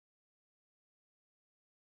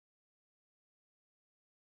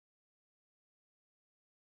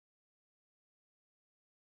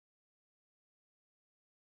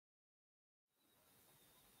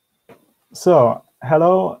So,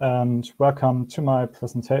 hello and welcome to my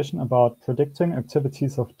presentation about predicting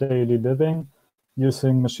activities of daily living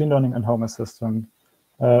using machine learning and Home Assistant.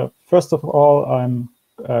 First of all, I'm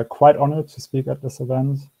quite honored to speak at this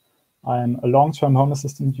event. I'm a long-term Home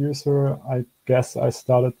Assistant user. I guess I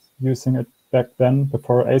started using it back then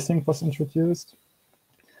before async was introduced.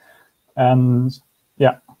 And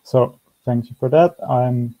yeah, so thank you for that.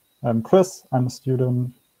 I'm Chris. I'm a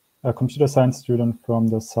student, a computer science student from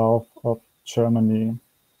the south of Germany.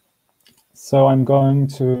 So I'm going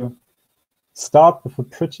to start with a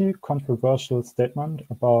pretty controversial statement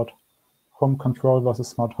about home control versus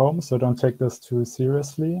smart home, so don't take this too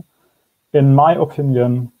seriously. In my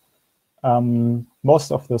opinion,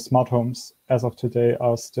 most of the smart homes as of today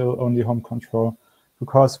are still only home control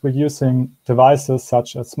because we're using devices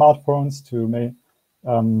such as smartphones to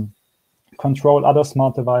control other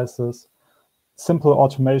smart devices. Simple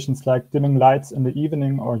automations like dimming lights in the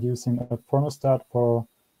evening or using a thermostat for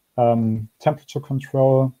temperature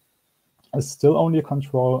control is still only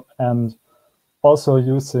control, and also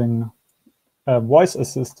using voice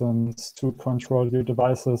assistants to control your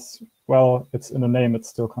devices, well, it's in the name, it's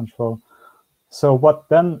still control. So what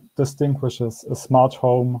then distinguishes a smart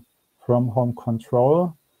home from home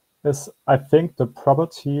control is, I think, the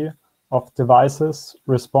property of devices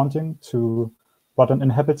responding to what an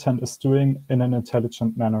inhabitant is doing in an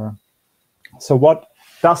intelligent manner. So what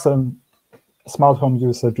does a smart home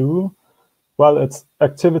user do? Well, it's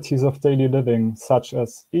activities of daily living, such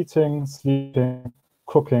as eating, sleeping,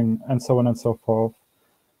 cooking, and so on and so forth.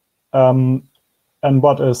 And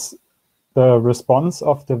what is the response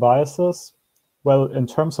of devices? Well, in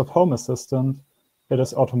terms of Home Assistant, it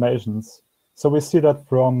is automations. So we see that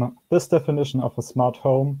from this definition of a smart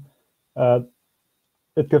home,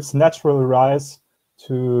 it gives natural rise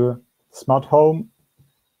to smart home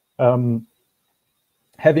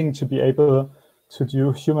having to be able to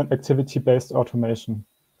do human activity-based automation.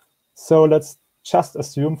 So let's just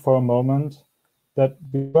assume for a moment that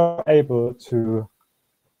we were able to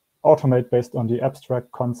automate based on the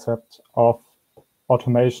abstract concept of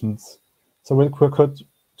automations. So we could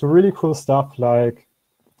do really cool stuff like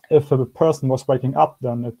if a person was waking up,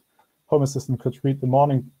 then the Home Assistant could read the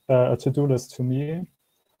morning to-do list to me.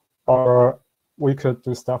 Or we could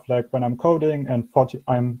do stuff like when I'm coding and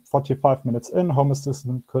I'm 45 minutes in, Home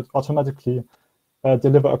Assistant could automatically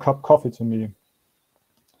deliver a cup of coffee to me.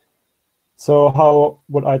 So how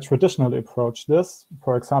would I traditionally approach this?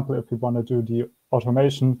 For example, if we want to do the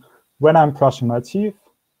automation when I'm brushing my teeth,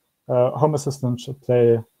 Home Assistant should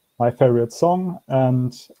play my favorite song,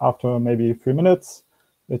 and after maybe 3 minutes,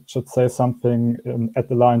 it should say something at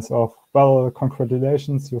the lines of, well,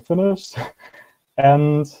 congratulations, you finished.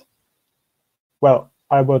 And well,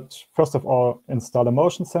 I would first of all install a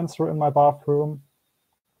motion sensor in my bathroom,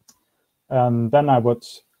 and then I would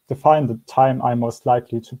define the time I'm most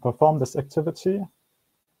likely to perform this activity.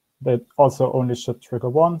 That also only should trigger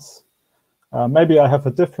once. Maybe I have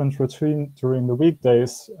a different routine during the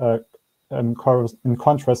weekdays in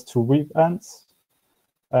contrast to weekends.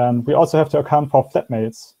 And we also have to account for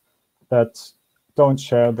flatmates that don't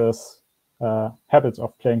share this habit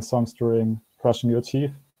of playing songs during brushing your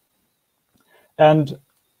teeth. And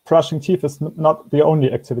brushing teeth is not the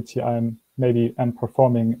only activity I'm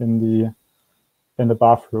performing in the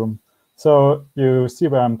bathroom. So you see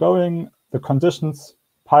where I'm going. The conditions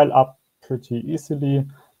pile up pretty easily.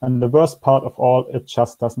 And the worst part of all, it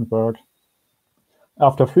just doesn't work.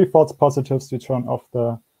 After 3 false positives, you turn off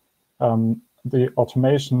the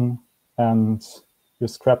automation and you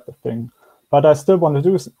scrap the thing. But I still want to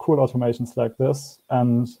do cool automations like this.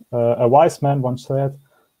 And a wise man once said,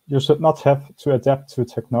 you should not have to adapt to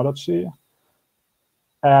technology.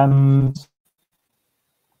 And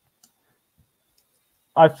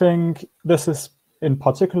I think this is in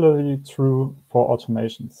particularly true for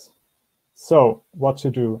automations. So what to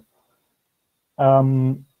do?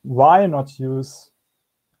 Why not use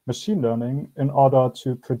machine learning in order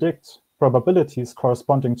to predict probabilities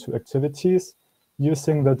corresponding to activities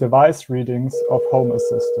using the device readings of Home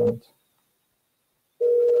Assistant?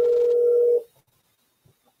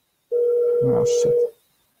 Oh, shit.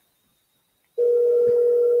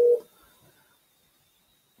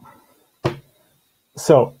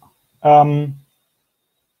 So,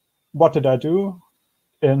 what did I do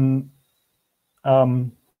in,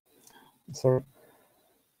 sorry.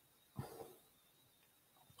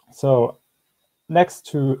 So, next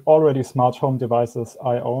to already smart home devices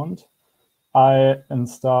I owned, I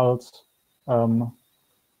installed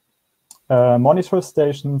monitor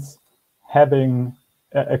stations having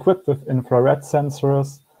equipped with infrared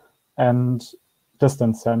sensors and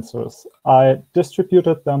distance sensors. I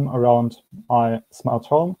distributed them around my smart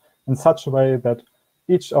home in such a way that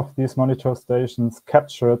each of these monitor stations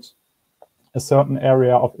captured a certain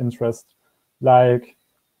area of interest, like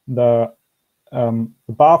the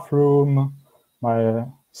bathroom, my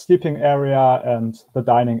sleeping area, and the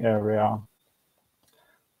dining area.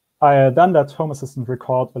 I then let Home Assistant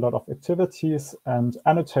record a lot of activities and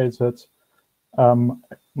annotated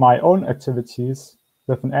my own activities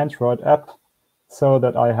with an Android app so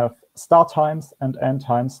that I have start times and end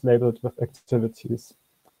times labeled with activities.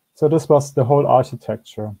 So this was the whole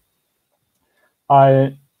architecture.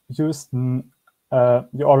 I used,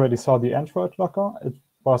 you already saw the Android locker. It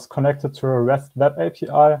was connected to a REST web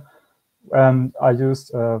API, and I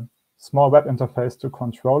used a small web interface to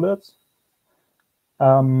control it.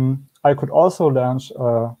 I could also launch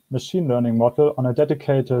a machine learning model on a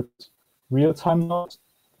dedicated real-time node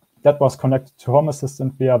that was connected to Home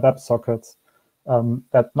Assistant via WebSockets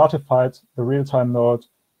that notified the real-time node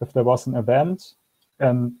if there was an event,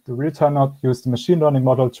 and the real-time node used the machine learning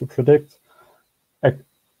model to predict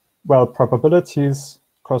probabilities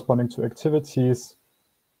corresponding to activities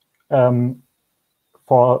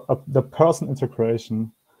for the person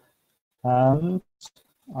integration. And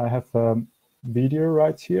I have a video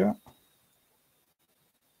right here.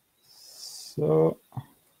 So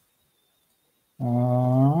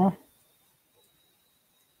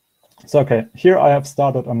okay, here I have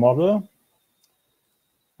started a model,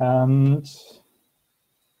 and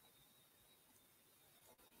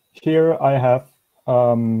here I have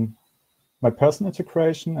my person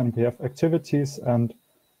integration, and we have activities and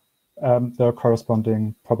the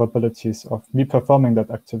corresponding probabilities of me performing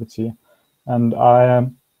that activity. And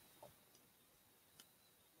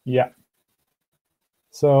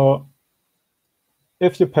so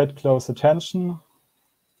if you paid close attention,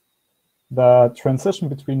 the transition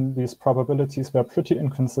between these probabilities were pretty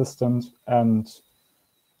inconsistent and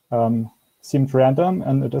seemed random,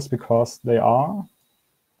 and it is because they are.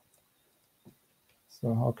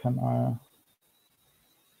 So how can I?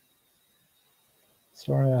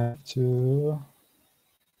 Sorry, I have to.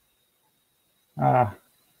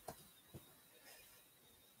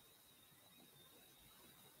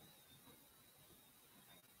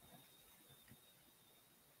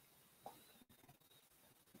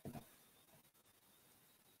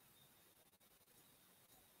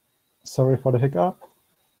 Sorry for the hiccup.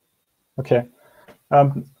 Okay,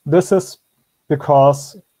 this is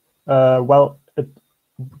because, well, it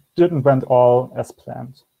didn't went all as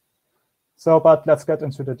planned. So, but let's get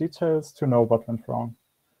into the details to know what went wrong.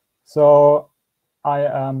 So I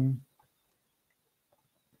am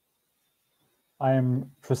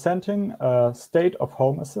presenting a state of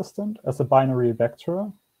Home Assistant as a binary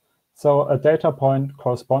vector. So a data point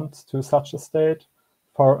corresponds to such a state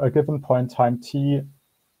for a given point time t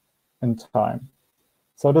in time.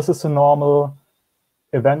 So this is a normal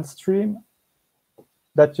event stream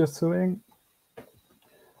that you're seeing.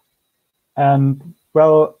 And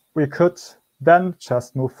well, we could then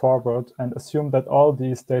just move forward and assume that all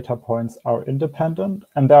these data points are independent,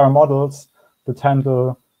 and there are models that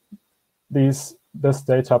handle this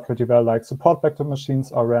data pretty well, like support vector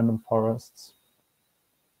machines or random forests.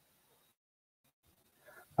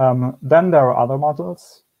 Then there are other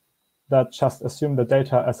models that just assume the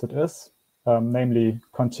data as it is, namely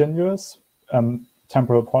continuous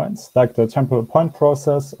temporal points, like the temporal point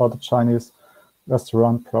process or the Chinese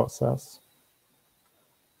restaurant process.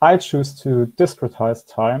 I choose to discretize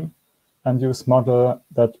time and use model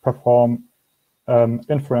that perform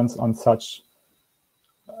inference on such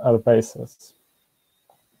a basis.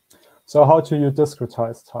 So how do you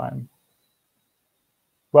discretize time?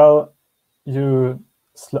 Well, you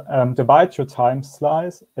divide your time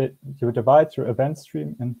slice, you divide your event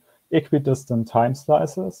stream in equidistant time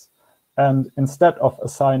slices, and instead of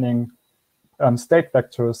assigning state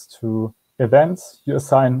vectors to events, you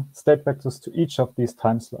assign state vectors to each of these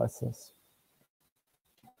time slices.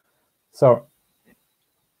 So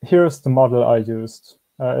here's the model I used.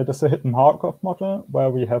 It is a hidden Markov model where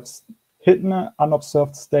we have hidden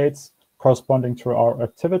unobserved states corresponding to our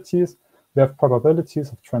activities. We have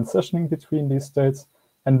probabilities of transitioning between these states,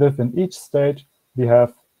 and within each state, we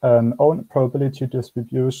have an own probability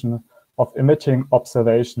distribution of emitting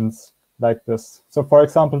observations like this. So for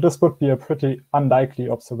example, this would be a pretty unlikely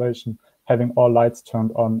observation, having all lights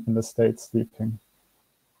turned on in the state sleeping.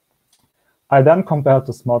 I then compared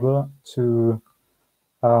this model to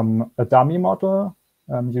a dummy model.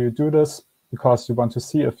 You do this because you want to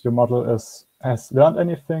see if your model has learned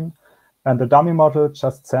anything. And the dummy model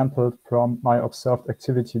just sampled from my observed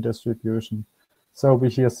activity distribution. So we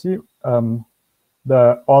here see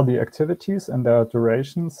all the activities and their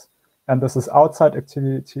durations. And this is outside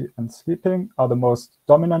activity and sleeping are the most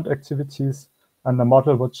dominant activities. And the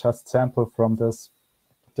model would just sample from this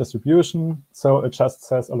distribution. So it just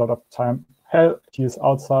says a lot of time, hey, he's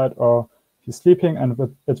outside or he's sleeping, and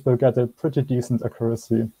it will get a pretty decent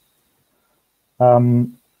accuracy.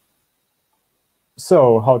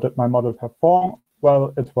 So how did my model perform?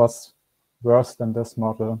 Well, it was worse than this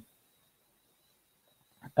model.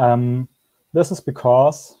 This is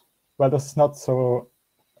because, well, this is not so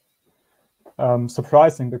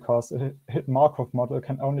surprising, because a hidden Markov model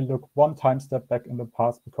can only look one time step back in the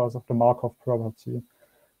past because of the Markov property.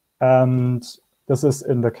 And this is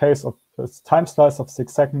in the case of this time slice of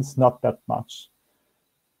 6 seconds, not that much.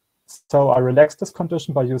 So I relaxed this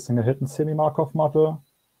condition by using a hidden semi-Markov model.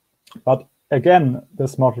 But again,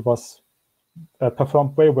 this model was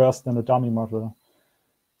performed way worse than the dummy model.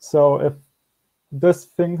 So if this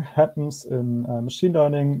thing happens in machine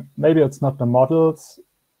learning, maybe it's not the models,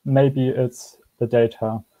 maybe it's the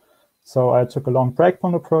data. So I took a long break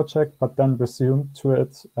from the project, but then resumed to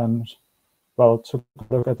it and, well, took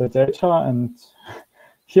a look at the data. And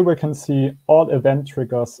here we can see all event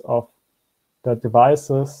triggers of the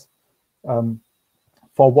devices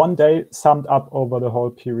for one day summed up over the whole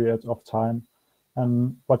period of time.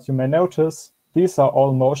 And what you may notice, these are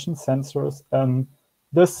all motion sensors. And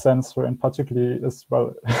this sensor in particular is,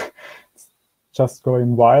 well, just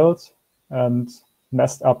going wild and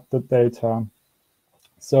messed up the data.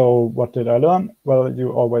 So what did I learn? Well,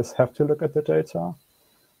 you always have to look at the data.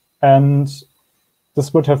 And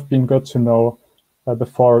this would have been good to know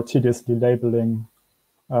before tediously labeling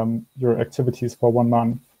your activities for 1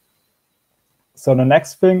 month. So the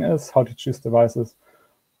next thing is how to choose devices.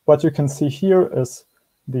 What you can see here is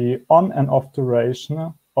the on and off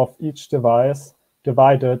duration of each device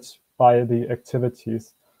divided by the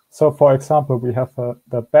activities. So for example, we have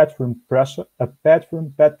the bedroom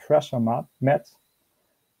bed pressure mat,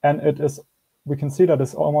 and it is, we can see that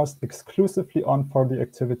it's almost exclusively on for the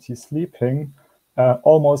activity sleeping,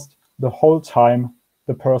 almost the whole time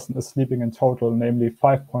the person is sleeping in total, namely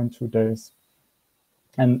 5.2 days.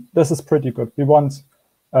 And this is pretty good. We want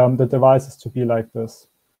the devices to be like this.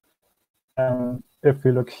 And if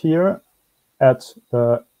we look here at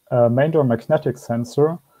the main door magnetic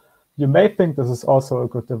sensor, you may think this is also a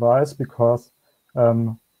good device because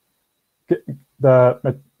the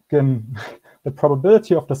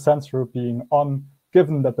probability of the sensor being on,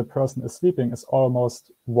 given that the person is sleeping, is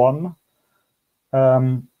almost 1.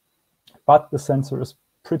 But the sensor is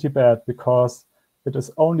pretty bad because it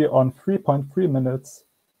is only on 3.3 minutes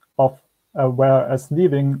of, whereas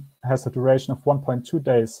leaving has a duration of 1.2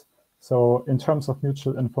 days. So in terms of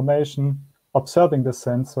mutual information, observing the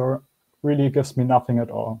sensor really gives me nothing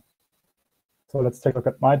at all. So let's take a look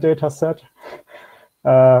at my data set.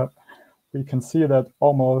 We can see that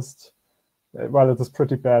almost, well, it is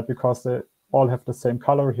pretty bad because they all have the same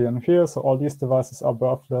color here and here. So all these devices are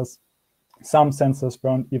worthless. Some sensors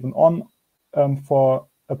weren't even on for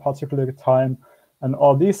a particular time. And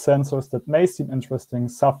all these sensors that may seem interesting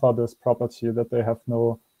suffer this property that they have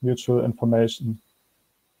no mutual information.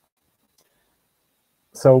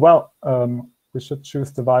 So, well, we should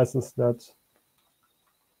choose devices that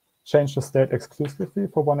change the state exclusively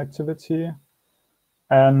for one activity.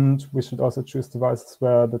 And we should also choose devices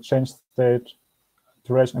where the change state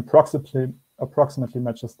duration approximately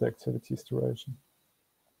matches the activity's duration.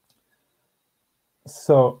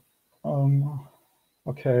 So,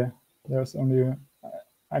 okay, there's only,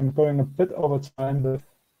 I'm going a bit over time with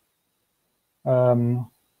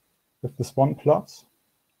this one plot,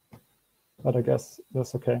 but I guess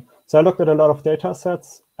that's okay. So I looked at a lot of data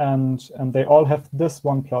sets, and they all have this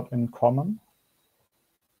one plot in common.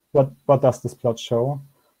 What does this plot show?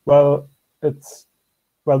 Well,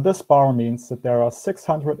 this bar means that there are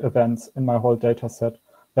 600 events in my whole data set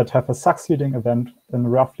that have a succeeding event in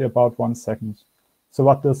roughly about 1 second. So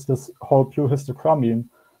what does this whole blue histogram mean?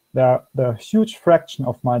 The huge fraction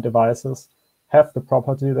of my devices have the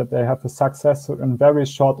property that they have a success in very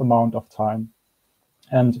short amount of time.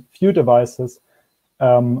 And few devices,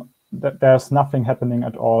 there's nothing happening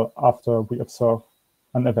at all after we observe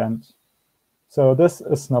an event. So this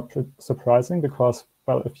is not surprising because,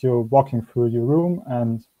 well, if you're walking through your room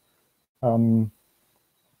and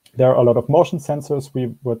there are a lot of motion sensors,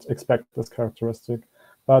 we would expect this characteristic.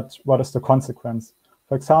 But what is the consequence?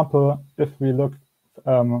 For example, if we look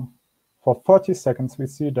for 40 seconds, we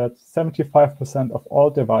see that 75% of all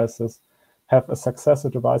devices have a successor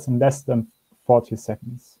device in less than 40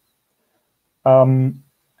 seconds. And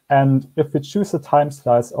if we choose a time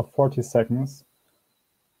slice of 40 seconds,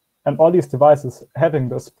 and all these devices having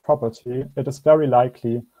this property, it is very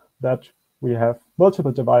likely that we have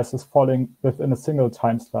multiple devices falling within a single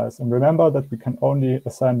time slice. And remember that we can only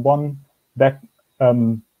assign one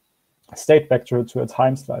state vector to a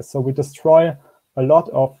time slice. So we destroy a lot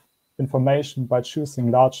of information by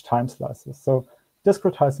choosing large time slices. So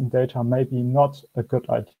discretizing data may be not a good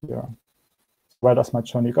idea. Where does my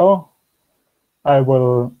journey go? I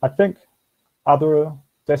think other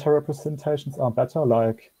data representations are better,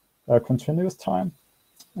 like continuous time.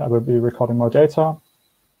 I will be recording more data.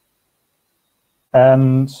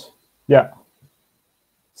 And yeah,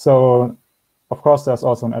 so of course, there's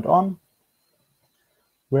also an add-on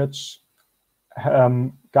which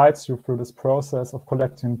guides you through this process of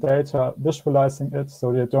collecting data, visualizing it,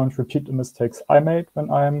 so you don't repeat the mistakes I made when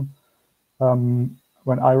I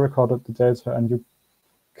recorded the data, and you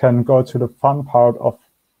can go to the fun part of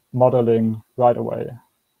modeling right away.